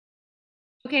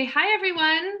Okay, hi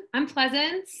everyone. I'm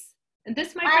Pleasance, and this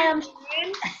is my Hi, friend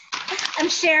I'm Sharon, I'm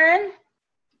Sharon.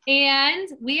 and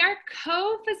we are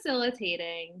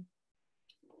co-facilitating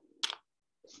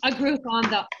a group on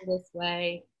the Artist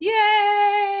Way.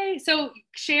 Yay! So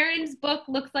Sharon's book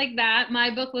looks like that. My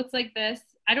book looks like this.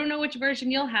 I don't know which version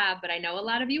you'll have, but I know a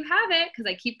lot of you have it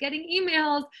because I keep getting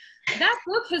emails. That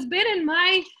book has been in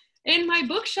my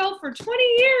bookshelf for 20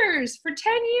 years, for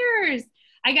 10 years.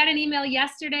 I got an email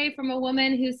yesterday from a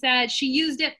woman who said she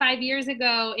used it 5 years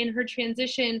ago in her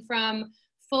transition from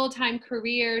full-time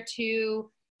career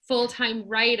to full-time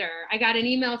writer. I got an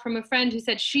email from a friend who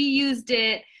said she used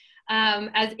it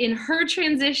as in her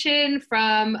transition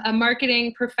from a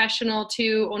marketing professional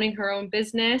to owning her own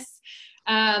business.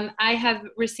 I have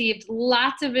received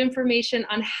lots of information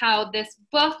on how this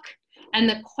book and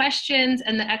the questions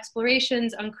and the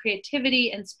explorations on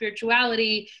creativity and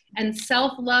spirituality and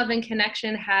self-love and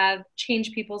connection have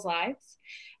changed people's lives.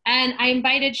 And I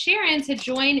invited Sharon to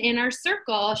join in our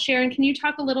circle. Sharon, can you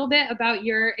talk a little bit about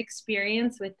your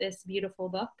experience with this beautiful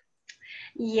book?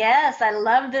 Yes, I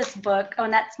love this book. Oh,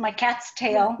 and that's my cat's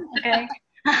tail. Okay.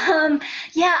 Um,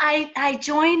 yeah, I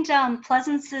joined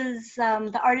Pleasance's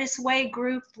The Artist Way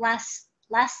group last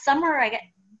summer. I get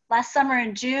last summer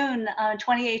in June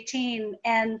 2018,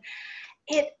 and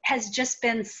it has just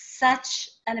been such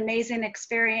an amazing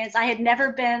experience. I'd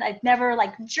never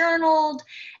like journaled,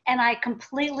 and I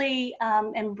completely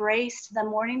embraced the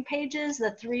morning pages,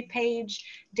 the 3-page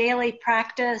daily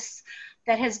practice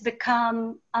that has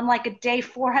become, I'm like a day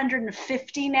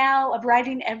 450 now of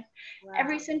writing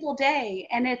every single day.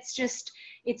 And it's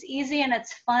easy and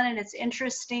it's fun and it's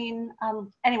interesting.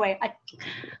 Anyway,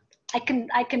 I can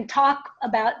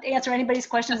answer anybody's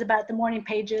questions about the morning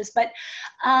pages, but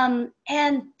and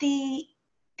the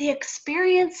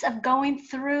experience of going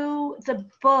through the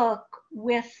book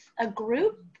with a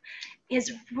group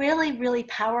is really, really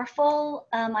powerful.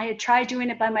 I had tried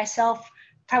doing it by myself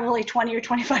probably 20 or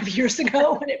 25 years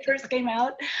ago when it first came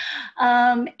out.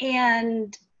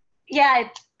 And yeah,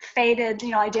 it faded.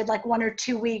 I did like 1 or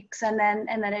 2 weeks and then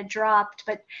it dropped.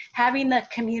 But having the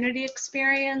community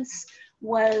experience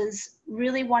was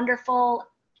really wonderful.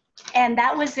 And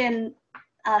that was in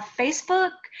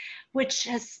Facebook, which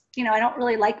has, I don't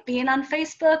really like being on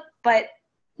Facebook, but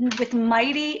with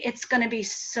Mighty, it's going to be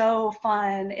so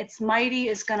fun. Mighty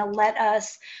is going to let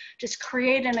us just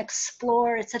create and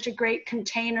explore. It's such a great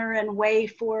container and way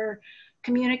for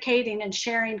communicating and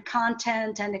sharing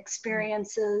content and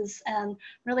experiences, and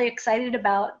really excited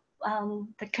about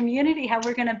the community, how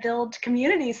we're going to build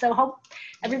community. So hope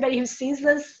everybody who sees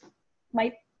this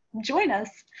might join us.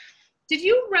 Did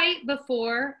you write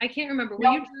before? I can't remember. Were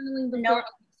you journaling before? Nope.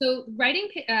 So writing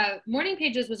morning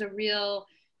pages was a real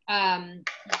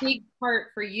big part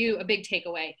for you, a big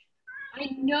takeaway. I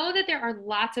know that there are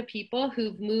lots of people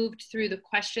who've moved through the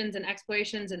questions and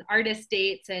explorations and artist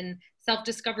dates and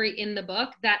self-discovery in the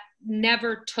book that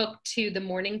never took to the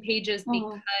morning pages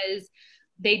because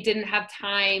they didn't have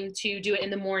time to do it in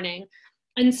the morning.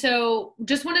 And so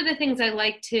just one of the things I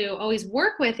like to always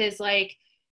work with is like,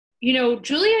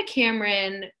 Julia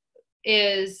Cameron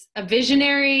is a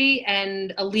visionary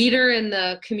and a leader in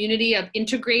the community of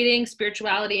integrating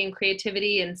spirituality and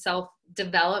creativity and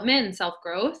self-development and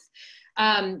self-growth,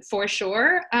 for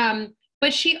sure.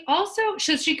 But she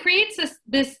creates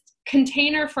this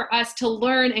container for us to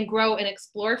learn and grow and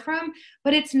explore from,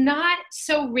 but it's not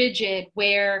so rigid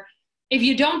where if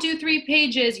you don't do 3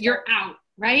 pages, you're out,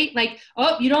 right? Like,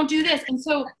 oh, you don't do this. And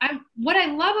so what I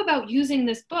love about using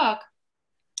this book,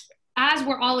 as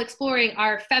we're all exploring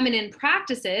our feminine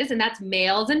practices, and that's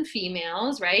males and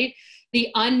females, right? The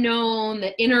unknown,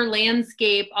 the inner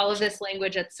landscape, all of this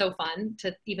language that's so fun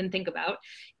to even think about,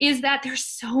 is that there's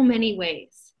so many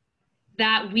ways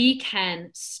that we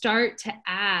can start to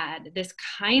add this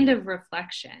kind of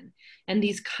reflection and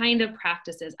these kind of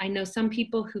practices. I know some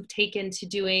people who've taken to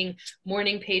doing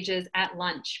morning pages at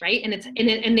lunch, right?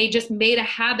 And they just made a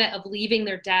habit of leaving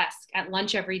their desk at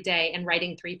lunch every day and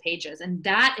writing 3 pages. And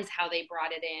that is how they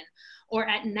brought it in. Or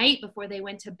at night before they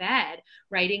went to bed,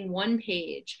 writing 1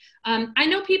 page. I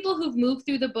know people who've moved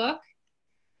through the book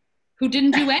who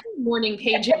didn't do any morning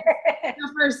pages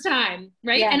the first time,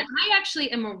 right? Yeah. And I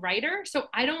actually am a writer, so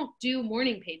I don't do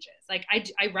morning pages. Like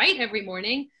I write every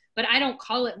morning, but I don't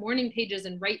call it morning pages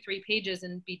and write 3 pages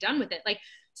and be done with it. Like,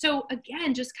 so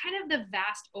again, just kind of the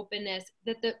vast openness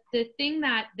that the thing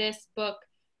that this book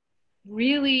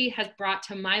really has brought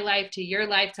to my life, to your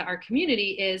life, to our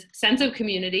community is sense of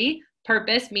community,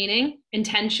 purpose, meaning,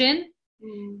 intention,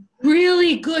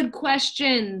 really good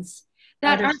questions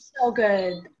that are so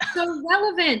good. so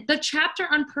relevant. The chapter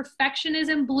on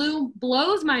perfectionism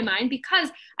blows my mind because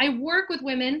I work with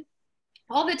women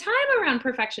all the time around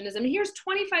perfectionism. And here's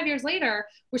 25 years later,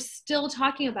 we're still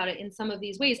talking about it in some of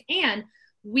these ways. And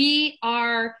we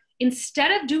are,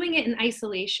 instead of doing it in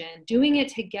isolation, doing it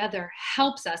together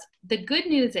helps us. The good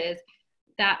news is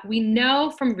that we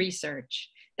know from research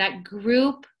that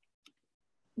groups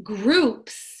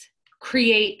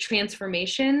create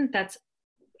transformation that's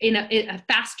in a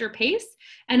faster pace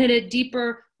and at a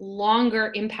deeper,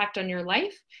 longer impact on your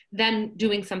life than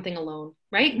doing something alone,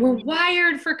 right? We're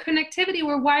wired for connectivity.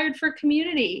 We're wired for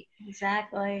community.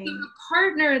 Exactly. So to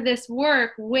partner this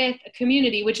work with a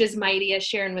community, which is mighty, as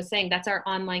Sharon was saying, that's our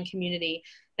online community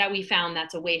that we found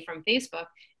that's away from Facebook.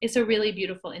 It's a really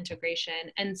beautiful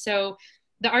integration. And so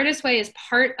the Artist Way is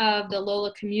part of the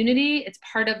Lola community. It's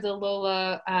part of the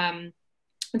Lola,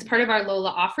 it's part of our Lola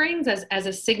offerings as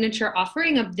a signature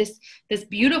offering of this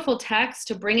beautiful text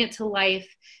to bring it to life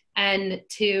and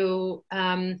to,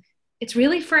 it's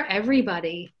really for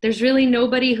everybody. There's really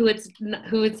nobody who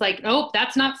it's like, nope,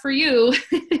 that's not for you.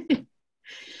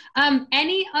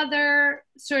 Any other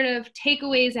sort of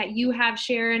takeaways that you have,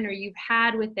 Sharon, or you've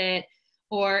had with it,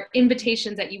 or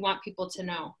invitations that you want people to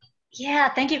know?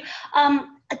 Yeah, thank you.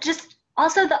 Just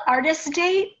also the artist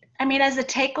date. I mean, as a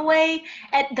takeaway,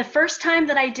 at the first time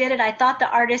that I did it, I thought the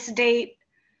artist date,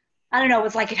 I don't know, it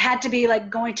was like it had to be like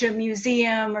going to a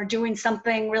museum or doing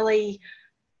something really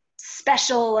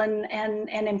special and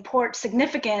important,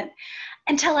 significant,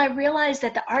 until I realized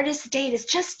that the artist date is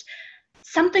just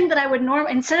something that I would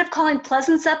normally, instead of calling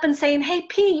Pleasance up and saying, hey,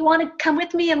 P, you want to come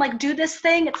with me and like do this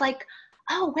thing? It's like,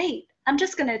 oh, wait, I'm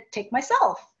just going to take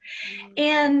myself.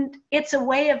 And it's a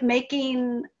way of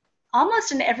making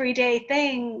almost an everyday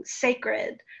thing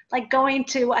sacred, like going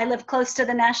to, I live close to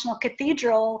the National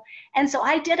Cathedral. And so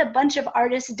I did a bunch of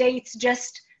artist dates,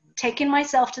 just taking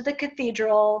myself to the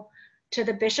cathedral, to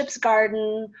the Bishop's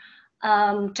Garden,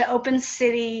 to Open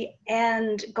City,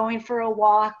 and going for a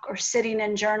walk or sitting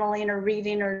and journaling or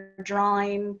reading or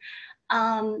drawing.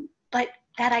 But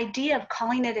that idea of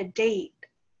calling it a date,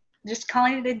 just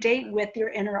calling it a date with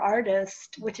your inner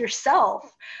artist, with yourself,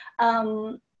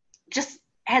 just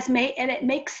has made, and it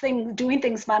makes doing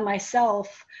things by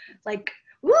myself, like,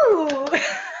 woo!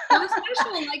 So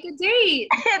special, like a date.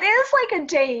 It is like a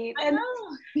date. And,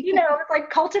 you know, it's like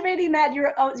cultivating that,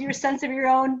 your sense of your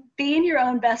own, being your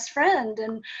own best friend.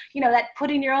 And, you know, that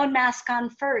putting your own mask on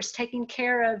first, taking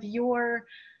care of your,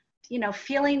 you know,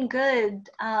 feeling good.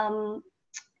 And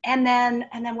then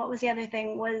what was the other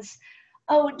thing was,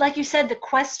 oh, like you said, the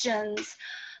questions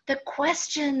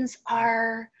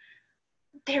are,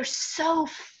 they're so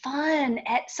fun.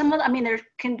 At some of them, I mean, there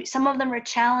can be, some of them are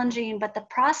challenging, but the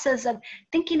process of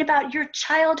thinking about your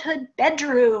childhood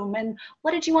bedroom and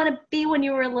what did you want to be when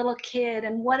you were a little kid,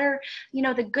 and what are, you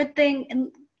know, the good thing,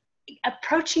 and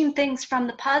approaching things from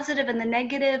the positive and the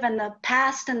negative and the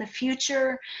past and the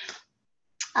future,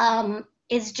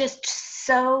 is just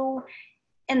so,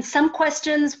 and some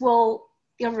questions you'll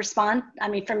respond. I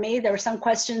mean, for me, there were some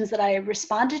questions that I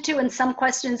responded to, and some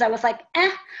questions I was like,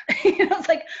 you know, it's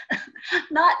like,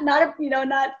 not, you know,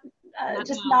 not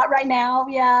right now.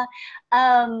 Yeah.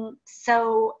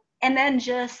 So, and then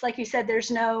just like you said,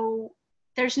 there's no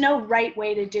right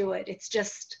way to do it.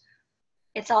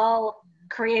 It's all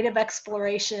creative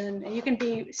exploration, and you can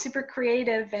be super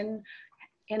creative in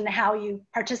how you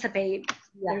participate.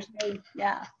 Yeah. There's no,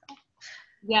 yeah.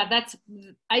 Yeah,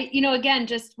 you know, again,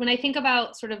 just when I think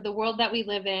about sort of the world that we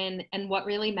live in and what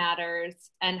really matters,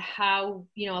 and how,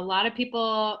 you know, a lot of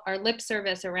people are lip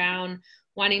service around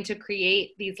wanting to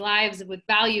create these lives with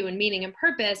value and meaning and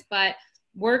purpose, but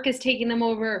work is taking them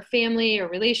over, or family or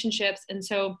relationships. And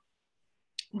so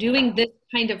doing this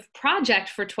kind of project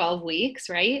for 12 weeks,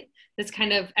 right? This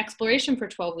kind of exploration for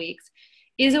 12 weeks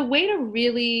is a way to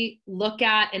really look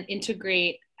at and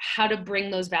integrate how to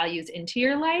bring those values into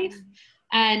your life.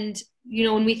 And, you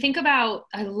know, when we think about,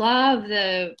 I love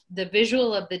the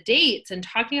visual of the dates and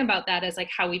talking about that as like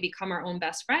how we become our own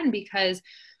best friend, because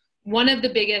one of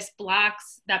the biggest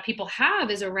blocks that people have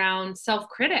is around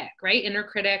self-critic, right? Inner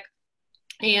critic,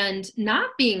 and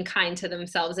not being kind to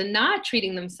themselves and not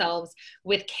treating themselves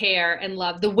with care and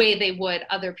love the way they would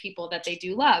other people that they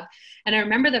do love. And I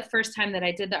remember the first time that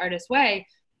I did the Artist Way,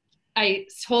 I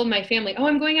told my family, oh,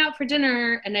 I'm going out for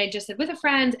dinner. And I just said, with a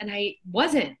friend, and I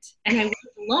wasn't. And I was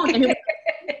alone.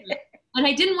 And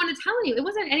I didn't want to tell anyone. It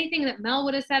wasn't anything that Mel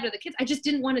would have said or the kids. I just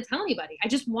didn't want to tell anybody. I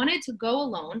just wanted to go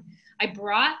alone. I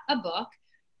brought a book.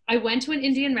 I went to an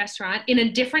Indian restaurant in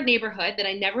a different neighborhood that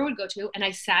I never would go to. And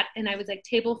I sat and I was like,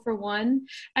 table for one.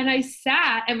 And I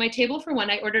sat at my table for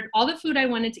one. I ordered all the food I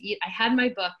wanted to eat. I had my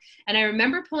book. And I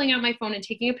remember pulling out my phone and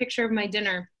taking a picture of my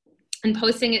dinner and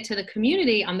posting it to the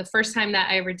community on the first time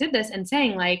that I ever did this and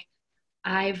saying like,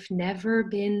 I've never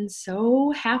been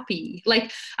so happy.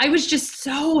 Like I was just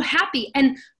so happy.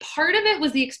 And part of it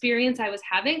was the experience I was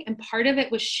having. And part of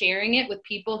it was sharing it with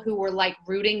people who were like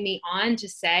rooting me on to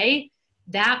say,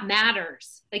 that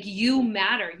matters. Like you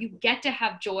matter. You get to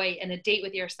have joy and a date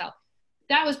with yourself.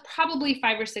 That was probably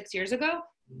 5 or 6 years ago.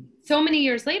 So many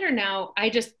years later now,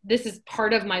 this is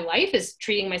part of my life, is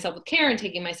treating myself with care and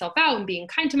taking myself out and being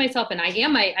kind to myself. And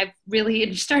I've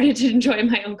really started to enjoy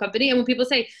my own company. And when people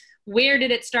say, where did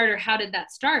it start or how did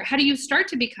that start? How do you start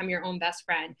to become your own best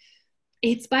friend?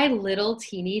 It's by little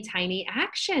teeny tiny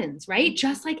actions, right?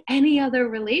 Just like any other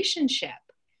relationship,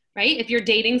 right? If you're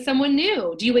dating someone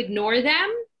new, do you ignore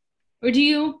them or do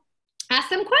you ask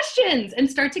them questions and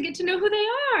start to get to know who they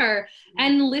are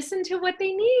and listen to what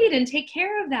they need and take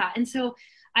care of that? And so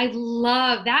I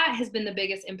love that has been the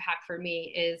biggest impact for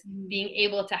me, is being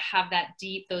able to have that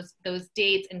deep, those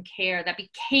dates and care that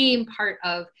became part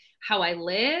of how I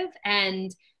live,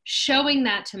 and showing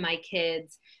that to my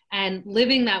kids and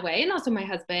living that way. And also my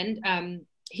husband,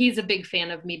 he's a big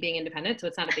fan of me being independent, so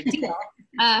it's not a big deal.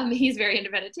 He's very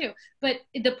independent too. But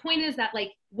the point is that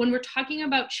like when we're talking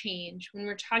about change, when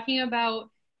we're talking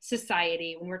about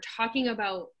society, when we're talking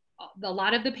about a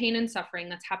lot of the pain and suffering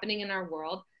that's happening in our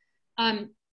world,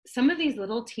 some of these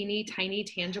little teeny tiny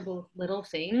tangible little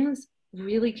things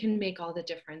really can make all the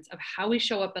difference of how we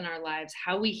show up in our lives,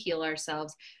 how we heal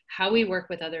ourselves, how we work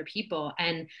with other people.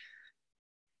 And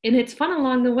it's fun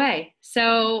along the way.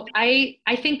 So I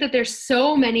think that there's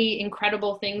so many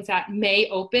incredible things that may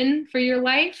open for your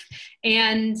life,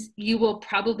 and you will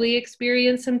probably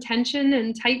experience some tension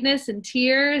and tightness and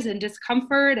tears and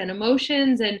discomfort and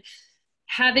emotions, and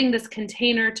having this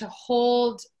container to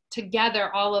hold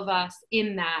together all of us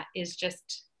in that is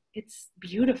just, it's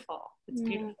beautiful. It's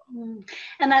beautiful.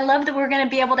 And I love that we're going to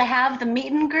be able to have the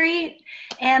meet and greet,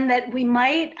 and that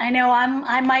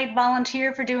I might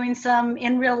volunteer for doing some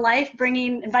in real life,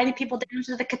 inviting people down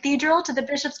to the cathedral, to the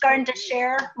Bishop's Garden, to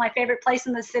share, my favorite place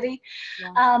in the city.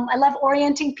 Yeah. I love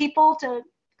orienting people because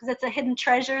it's a hidden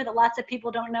treasure that lots of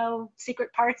people don't know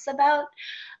secret parts about.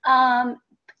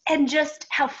 And just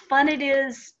how fun it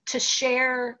is to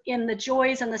share in the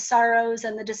joys and the sorrows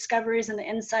and the discoveries and the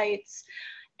insights.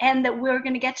 And that we're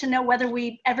going to get to know, whether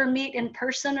we ever meet in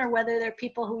person or whether they're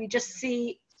people who we just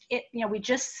see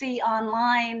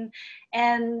online.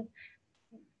 And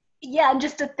yeah, and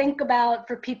just to think about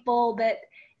for people that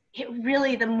it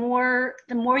really, the more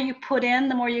you put in,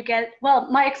 the more you get. Well,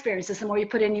 my experience is the more you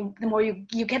put in, the more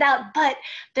you get out. But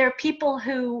there are people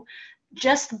who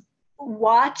just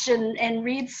watch and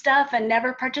read stuff and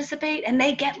never participate, and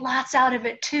they get lots out of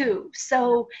it too.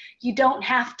 So you don't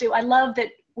have to. I love that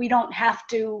we don't have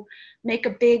to make a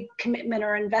big commitment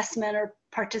or investment or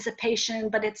participation,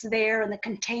 but it's there in the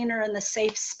container and the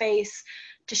safe space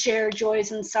to share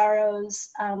joys and sorrows,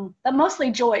 but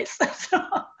mostly joys. And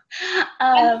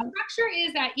the structure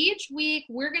is that each week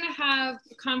we're going to have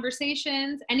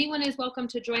conversations. Anyone is welcome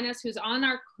to join us who's on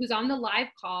the live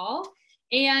call,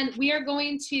 and we are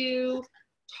going to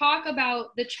talk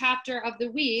about the chapter of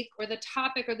the week or the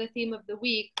topic or the theme of the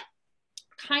week,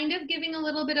 kind of giving a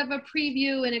little bit of a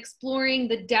preview and exploring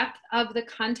the depth of the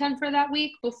content for that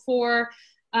week before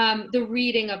the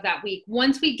reading of that week.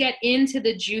 Once we get into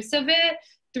the juice of it,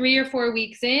 3 or 4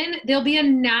 weeks in, there'll be a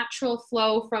natural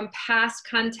flow from past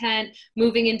content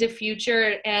moving into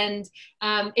future. And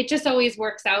it just always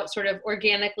works out sort of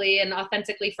organically and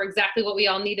authentically for exactly what we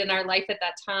all need in our life at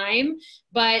that time.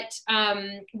 But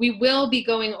we will be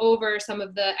going over some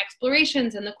of the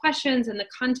explorations and the questions and the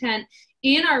content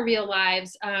in our real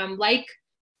lives, like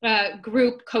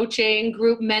group coaching,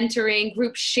 group mentoring,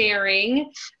 group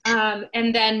sharing,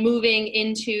 and then moving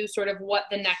into sort of what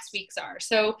the next weeks are.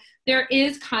 So there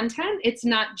is content. It's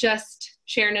not just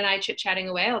Sharon and I chit-chatting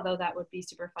away, although that would be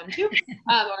super fun too,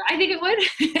 or I think it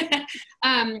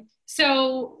would.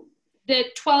 So the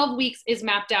 12 weeks is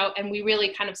mapped out, and we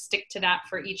really kind of stick to that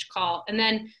for each call. And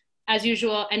then, as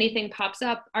usual, anything pops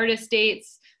up, artist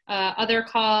dates, other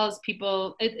calls,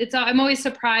 people, I'm always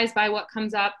surprised by what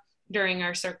comes up during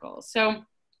our circles. So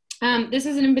this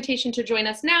is an invitation to join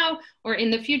us now or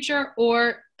in the future,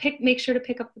 or make sure to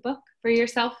pick up the book for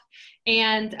yourself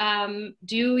and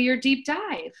do your deep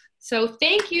dive. So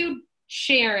thank you,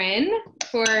 Sharon,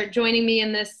 for joining me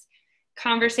in this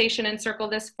conversation and circle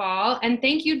this fall. And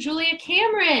thank you, Julia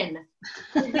Cameron.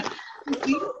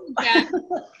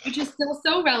 which is still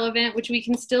so relevant, which we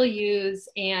can still use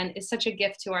and is such a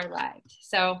gift to our lives.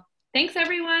 So thanks,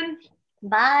 everyone.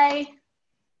 Bye.